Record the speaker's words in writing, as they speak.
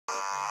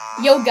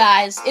Yo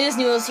guys, it is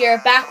Noodles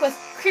here, back with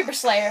Creeper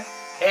Slayer.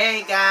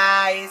 Hey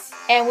guys!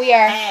 And we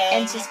are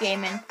Hey. NCS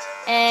Gaming.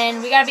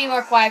 And we gotta be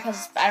more quiet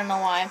because I don't know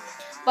why.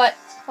 But,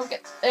 okay,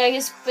 I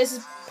guess this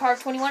is part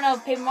 21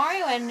 of Paper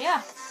Mario, and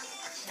yeah.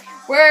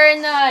 We're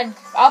in the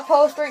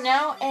outpost right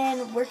now,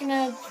 and we're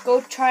gonna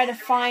go try to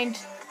find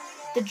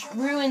the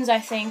ruins, I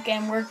think,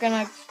 and we're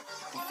gonna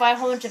fight a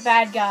whole bunch of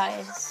bad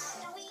guys.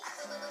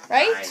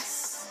 Right?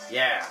 Nice.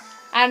 Yeah.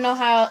 I don't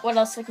know what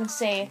else I can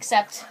say,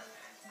 except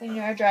we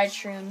need our dried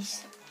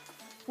shrooms.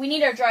 We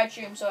need our dried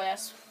shrooms, so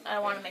yes, I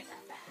don't want to make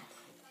that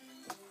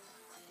bad.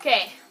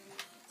 Okay.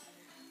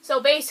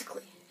 So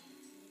basically,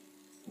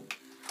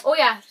 oh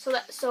yeah,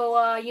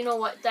 so you know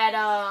what,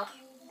 that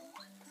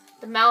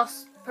the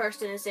mouse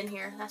person is in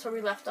here. That's where we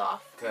left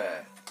off. Okay.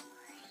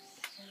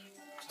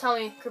 Just tell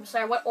me, Creeper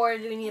Slayer, what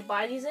order do we need to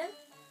buy these in?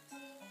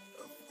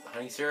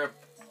 Honey syrup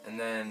and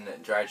then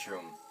dried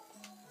shroom.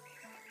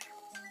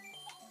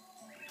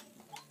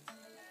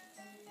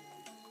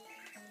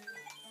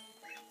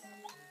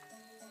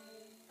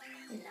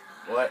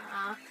 Nah. What?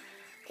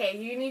 Okay,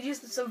 you need to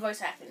use some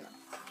voice acting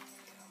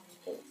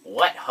though.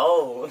 What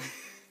ho?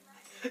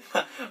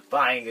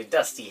 Buying a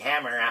dusty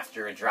hammer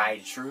after a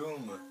dried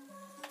shroom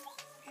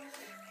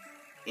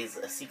is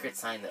a secret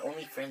sign that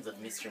only friends of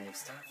Mr.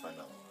 Mustafa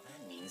know.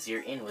 That means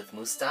you're in with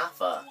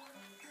Mustafa.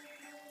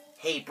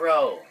 Hey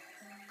bro,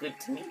 good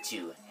to meet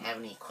you. Have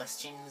any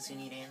questions you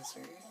need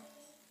answered?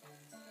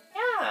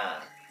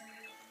 Yeah.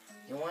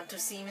 You want to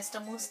see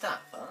Mr.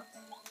 Mustafa?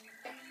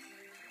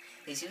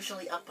 He's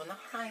usually up on the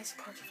highest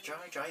part of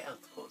Dry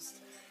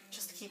Outpost.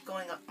 Just keep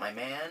going up, my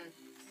man.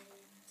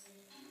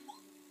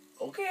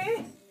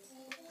 Okay.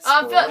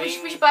 We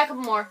should buy a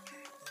couple more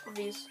of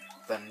these.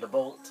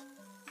 Thunderbolt.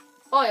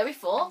 Oh yeah, we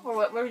full? Or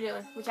what are we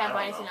doing? We can't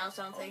buy anything know. else,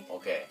 I don't think.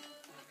 Okay.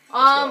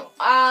 Let's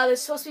go.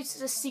 There's supposed to be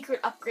this secret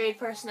upgrade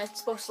person that's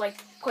supposed to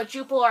like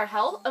quadruple our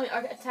health,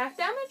 our attack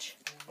damage.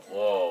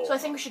 Whoa. So I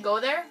think we should go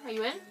there. Are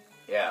you in?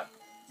 Yeah.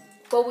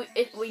 But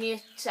we need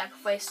to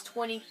sacrifice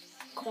 20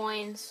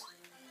 coins.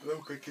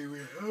 Look, we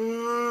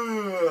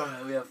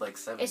have like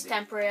 70. It's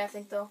temporary, I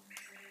think, though.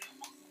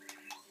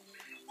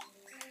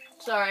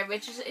 Sorry, but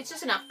it's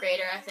just an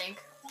upgrader, I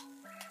think.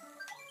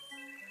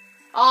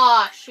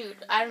 Ah, shoot.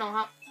 I don't know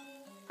how.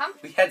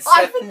 We had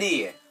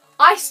 70.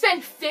 I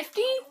spent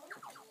 50?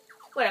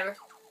 Whatever.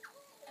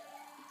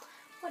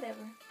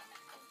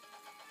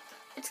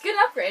 It's a good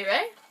upgrade,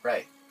 right?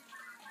 Right.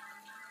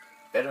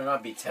 Better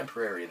not be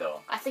temporary,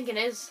 though. I think it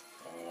is.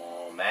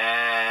 Oh,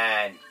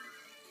 man.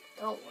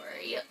 Don't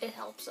worry, it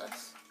helps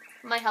us.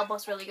 It might help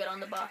us really good on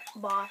the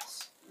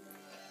boss.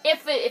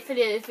 If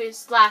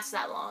it lasts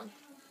that long.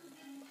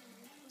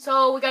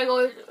 So we gotta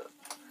go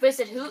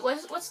visit who?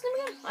 What's his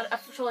name again? I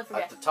totally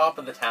forget. At the top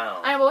of the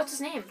town. I know, but what's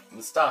his name?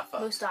 Mustafa.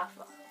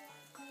 Mustafa.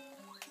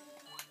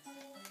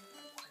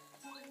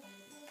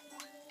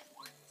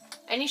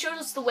 And he shows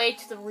us the way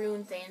to the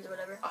rune things or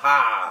whatever.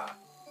 Aha!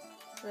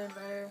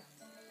 There.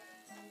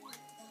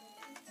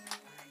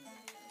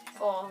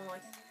 Oh, I'm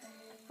like,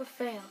 what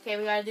fail? Okay,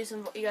 we gotta do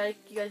some. You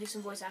gotta do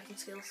some voice acting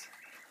skills.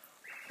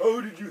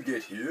 How did you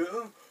get here?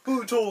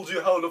 Who told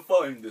you how to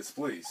find this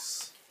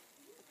place?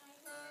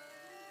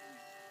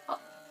 Oh.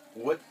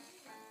 What?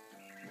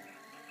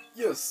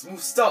 Yes,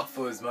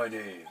 Mustafa is my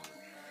name.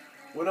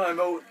 When I'm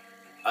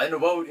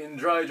about in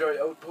Dry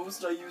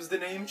Outpost, I use the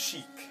name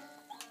Cheek.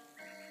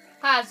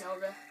 Hi,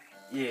 Zelda.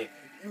 Yeah,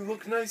 you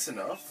look nice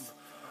enough.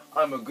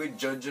 I'm a good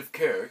judge of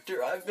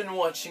character. I've been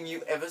watching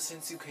you ever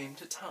since you came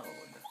to town.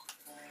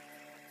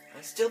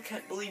 I still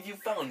can't believe you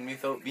found me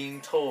without being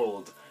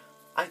told.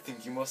 I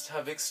think you must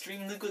have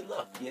extremely good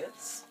luck,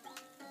 yes?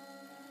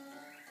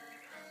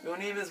 Your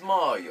name is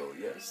Mario,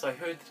 yes? I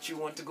heard that you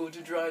want to go to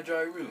Dry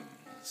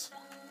Ruins.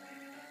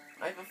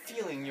 I have a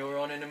feeling you're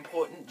on an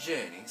important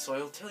journey, so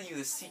I'll tell you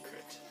the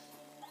secret.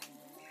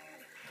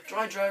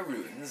 Dry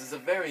Ruins is a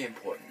very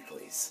important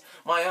place.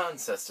 My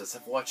ancestors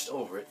have watched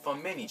over it for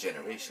many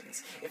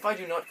generations. If I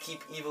do not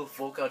keep evil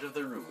folk out of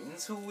the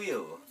ruins, who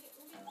will?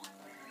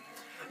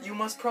 You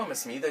must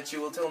promise me that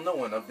you will tell no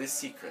one of this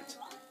secret.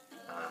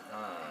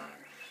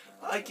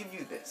 I give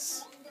you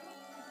this.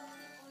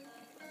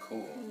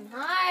 Cool.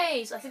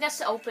 Nice. I think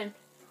that's open.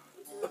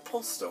 The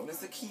pulse stone is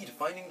the key to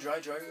finding Dry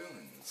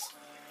Ruins.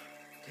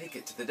 Take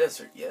it to the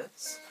desert,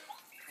 yes?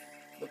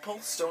 The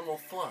pulse stone will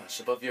flash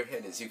above your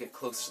head as you get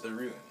close to the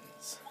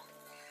ruins.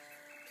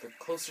 The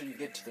closer you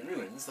get to the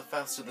ruins, the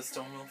faster the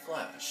stone will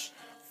flash.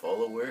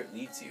 Follow where it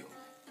leads you.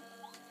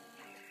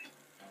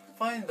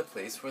 Find the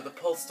place where the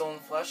pulse stone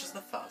flashes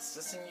the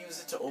fastest and use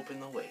it to open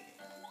the way.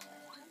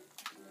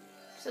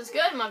 Sounds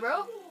good, my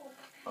bro.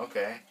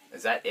 Okay.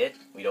 Is that it?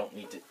 We don't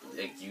need to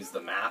use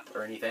the map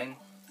or anything?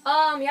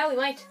 Yeah, we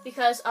might,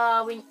 because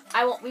we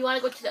want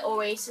to go to the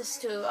Oasis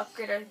to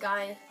upgrade our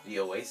guy. The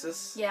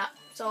Oasis? Yeah.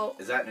 So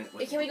Is that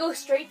can we go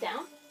straight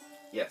down?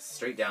 Yes,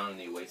 straight down.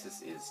 The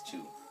Oasis is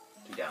two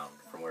down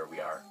from where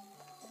we are.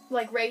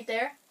 Like right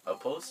there?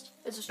 Outpost?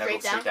 Is it Now go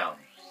straight down?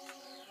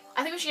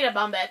 I think we should get a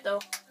Bombette though.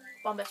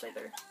 Bombette's way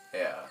better.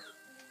 Yeah.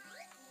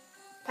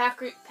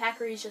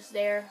 Packery's just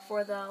there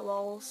for the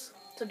lulz.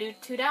 So do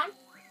 2 down?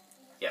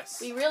 Yes.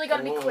 We really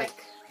gotta be quick.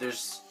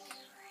 There's...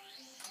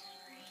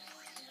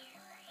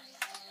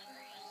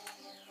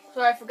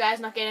 Sorry for guys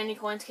not getting any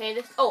coins. Okay,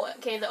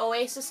 the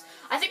Oasis.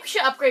 I think we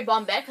should upgrade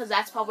Bombette because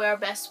that's probably our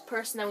best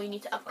person that we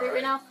need to upgrade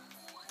right now.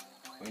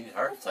 We need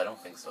hearts? I don't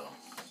think so.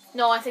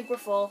 No, I think we're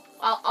full.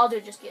 I'll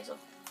do just Gizzle.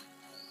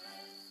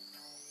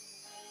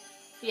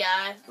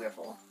 Yeah, we're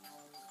full.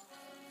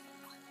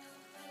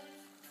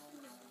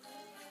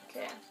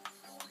 Okay.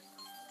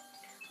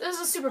 This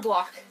is a super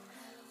block.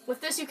 With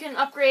this, you can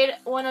upgrade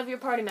one of your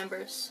party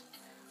members.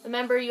 The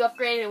member you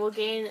upgraded will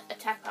gain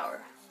attack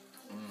power.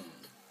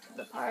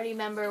 The party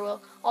member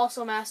will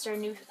also master a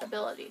new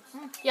ability.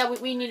 Yeah,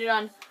 we need it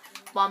on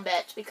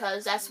Bombette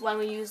because that's when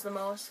we use the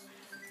most.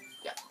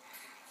 Yep.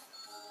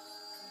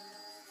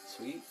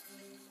 Sweet.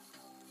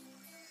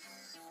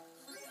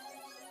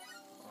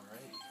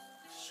 Alright.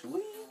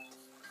 Sweet.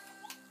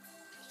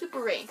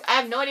 Super rank. I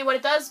have no idea what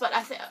it does, but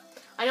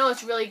I know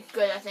it's really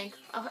good. I think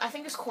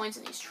there's coins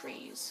in these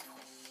trees.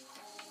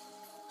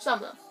 Some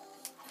of them.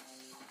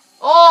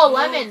 Oh,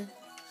 lemon.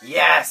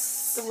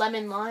 Yes! The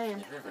lemon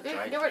lime.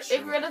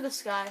 Get rid of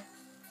this guy.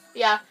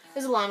 Yeah,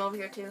 there's a lime over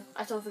here too.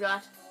 I totally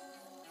forgot.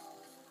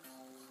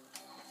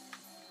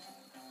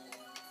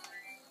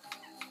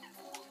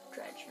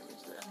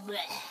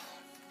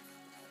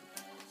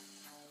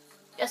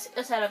 Yes,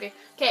 let's head over here.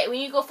 Okay, we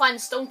need to go find the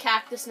stone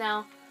cactus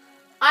now.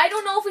 I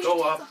don't know if we should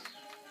go up.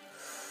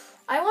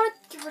 I want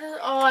to get rid of.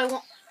 Oh, I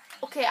want.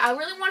 Okay, I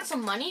really want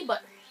some money,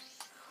 but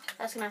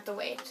that's gonna have to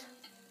wait.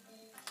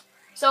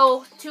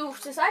 So, two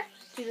to the side.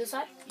 Two to the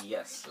side.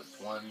 Yes, there's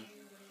one.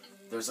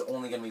 There's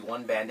only going to be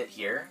one bandit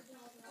here.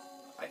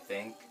 I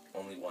think.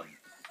 Only one.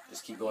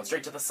 Just keep going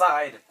straight to the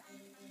side.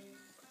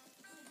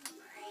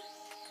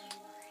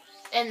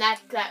 And that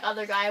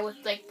other guy with,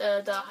 like,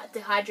 the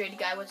dehydrated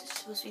guy was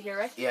supposed to be here,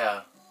 right?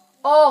 Yeah.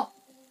 Oh!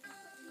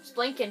 It's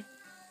blinking.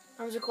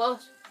 Arms are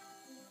close.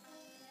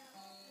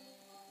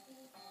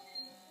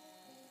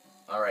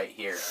 Alright,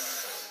 here.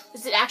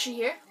 Is it actually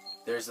here?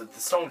 The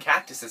stone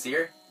cactus is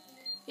here.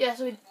 Yeah,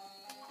 so we...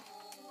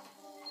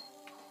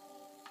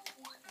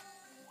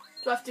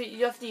 Do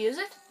you have to use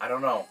it? I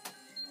don't know.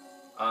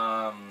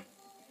 I'm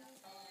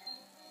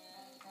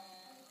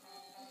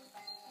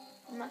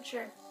not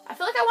sure. I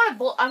feel like I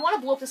want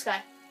to blow up this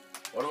guy.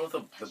 What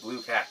about the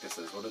blue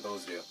cactuses? What do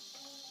those do?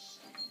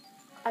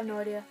 I have no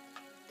idea.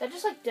 Did that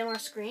just like dim our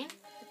screen?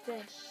 It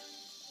did.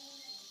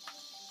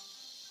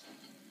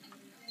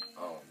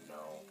 Oh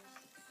no.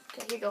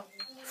 Okay, here you go.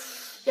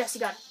 Yes, you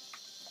got it.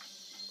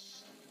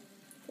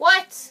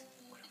 What?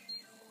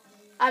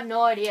 I have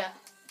no idea.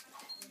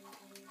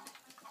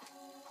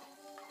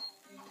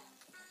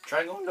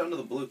 Try going down to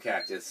the blue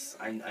cactus.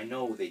 I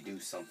know they do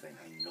something.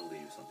 I know they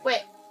do something.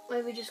 Wait,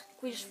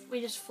 we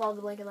just followed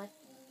the blanket line.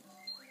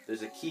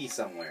 There's a key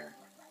somewhere.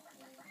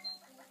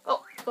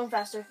 Oh, it's going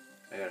faster.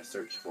 I gotta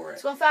search for it.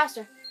 It's going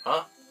faster.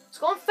 Huh? It's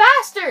going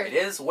faster! It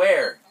is?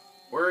 Where?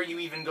 Where are you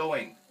even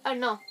going? I don't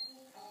know.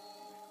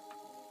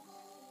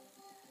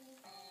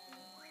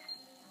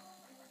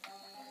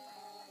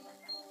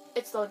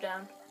 It slowed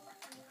down.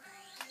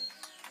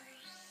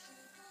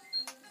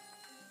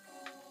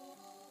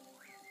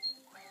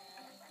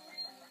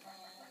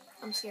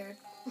 I'm scared.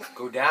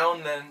 Go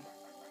down then.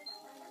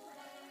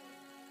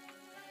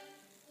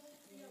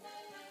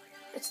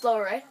 It's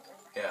slower, right?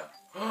 Yeah.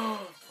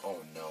 Oh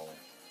no.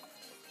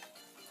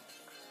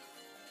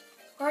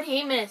 We're already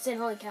 8 minutes in,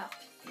 holy cow.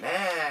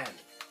 Man.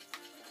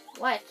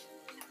 What?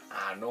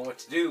 I don't know what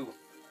to do.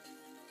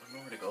 I don't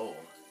know where to go.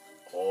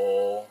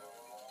 Oh.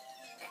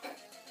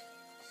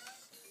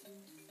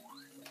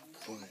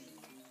 Boom,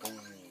 boom,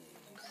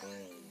 boom.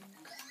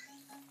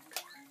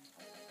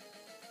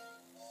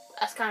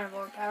 That's kind of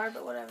overpowered,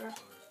 but whatever.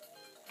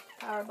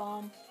 Power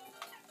bomb.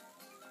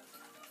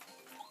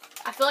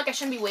 I feel like I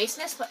shouldn't be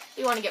wasting this, but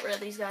we want to get rid of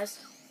these guys.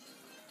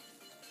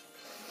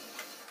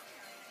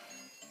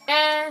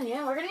 And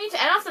yeah, we're gonna need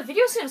to end off the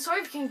video soon.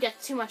 Sorry if we can get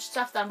too much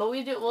stuff done, but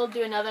we'll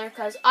do another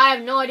because I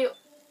have no idea.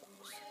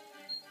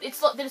 Did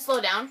it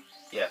slow down?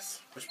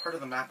 Yes. Which part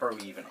of the map are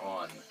we even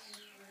on?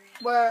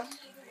 We're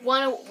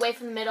one away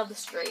from the middle of the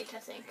street, I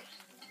think.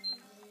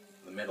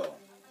 The middle.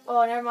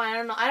 Oh, never mind. I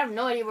don't know. I have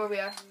no idea where we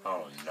are.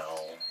 Oh no.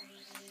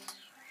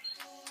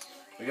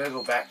 We gotta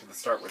go back to the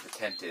start where the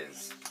tent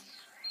is.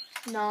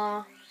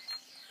 Nah.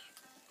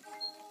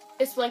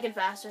 It's blinking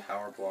faster.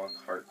 Power block,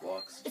 heart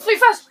blocks. It's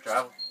blinking faster.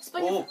 Travel. It's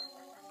blinking. Oh.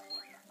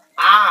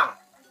 Ah.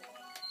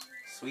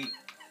 Sweet.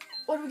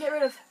 What do we get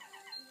rid of?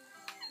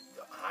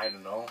 I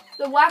don't know.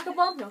 The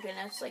whack-a-bump? No, okay,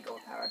 that's like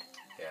overpowered.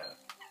 Yeah.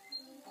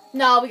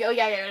 No, we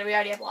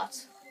already have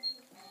lots.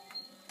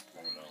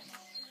 Oh no.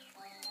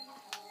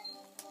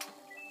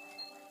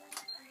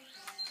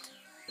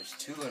 There's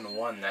 2 and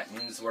 1. That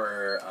means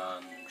we're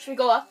Should we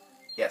go up?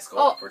 Yes, go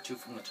up. We're 2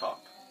 from the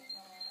top.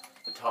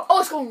 The top. Oh,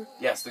 it's going.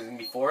 Yes, there's gonna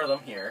be 4 of them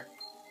here.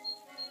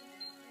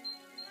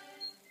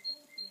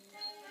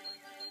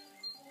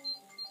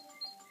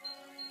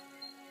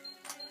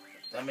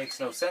 That makes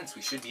no sense.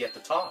 We should be at the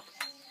top.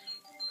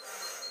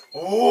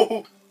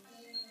 Oh!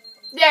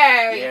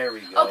 There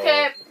we go. go.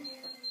 Okay.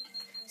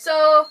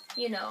 So,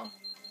 you know.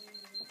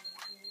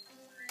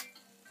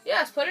 Yeah,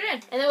 let's put it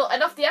in. And then we'll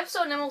end off the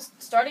episode and then we'll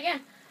start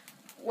again.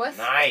 With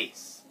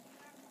Nice.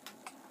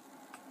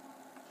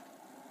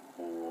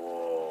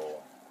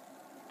 Whoa.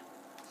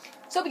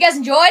 So hope you guys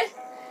enjoyed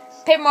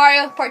Paper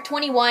Mario Part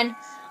 21.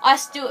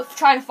 Us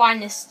trying to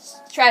find this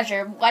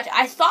treasure. What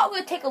I thought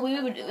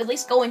we would at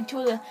least go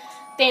into the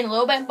thing a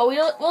little bit, but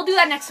we'll do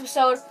that next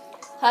episode.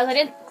 Cause I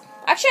didn't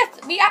actually.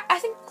 I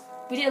think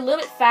we did a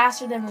little bit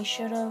faster than we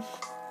should have.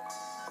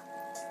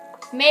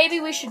 Maybe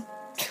we should.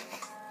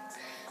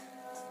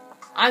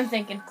 I'm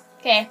thinking.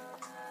 Okay.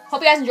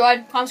 Hope you guys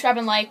enjoyed. Comment, subscribe,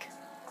 and like.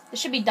 This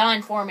should be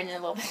done for me in a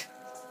little bit.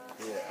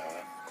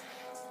 Yeah.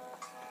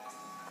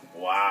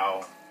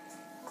 Wow.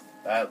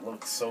 That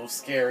looks so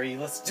scary.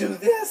 Let's do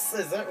this.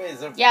 Is there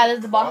Yeah,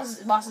 there's the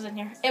bosses in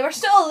here. And we're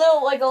still a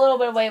little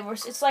bit away.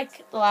 It's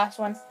like the last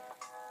one.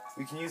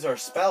 We can use our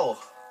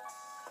spell.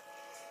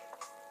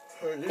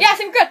 Yeah, I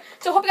think we're good.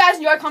 So hope you guys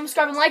enjoyed. Comment,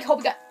 subscribe, and like. Hope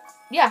you got.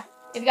 Yeah.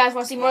 If you guys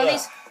want to see more of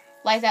these,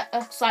 like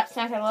that, smack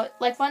that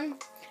like button,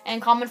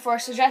 and comment for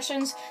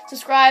suggestions.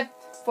 Subscribe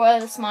for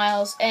the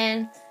smiles,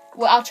 and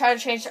we'll try to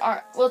change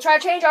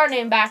our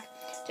name back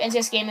to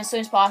NCS Game as soon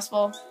as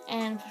possible.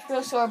 And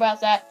real sorry about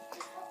that.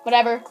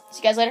 Whatever. See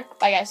you guys later.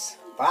 Bye, guys.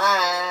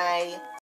 Bye.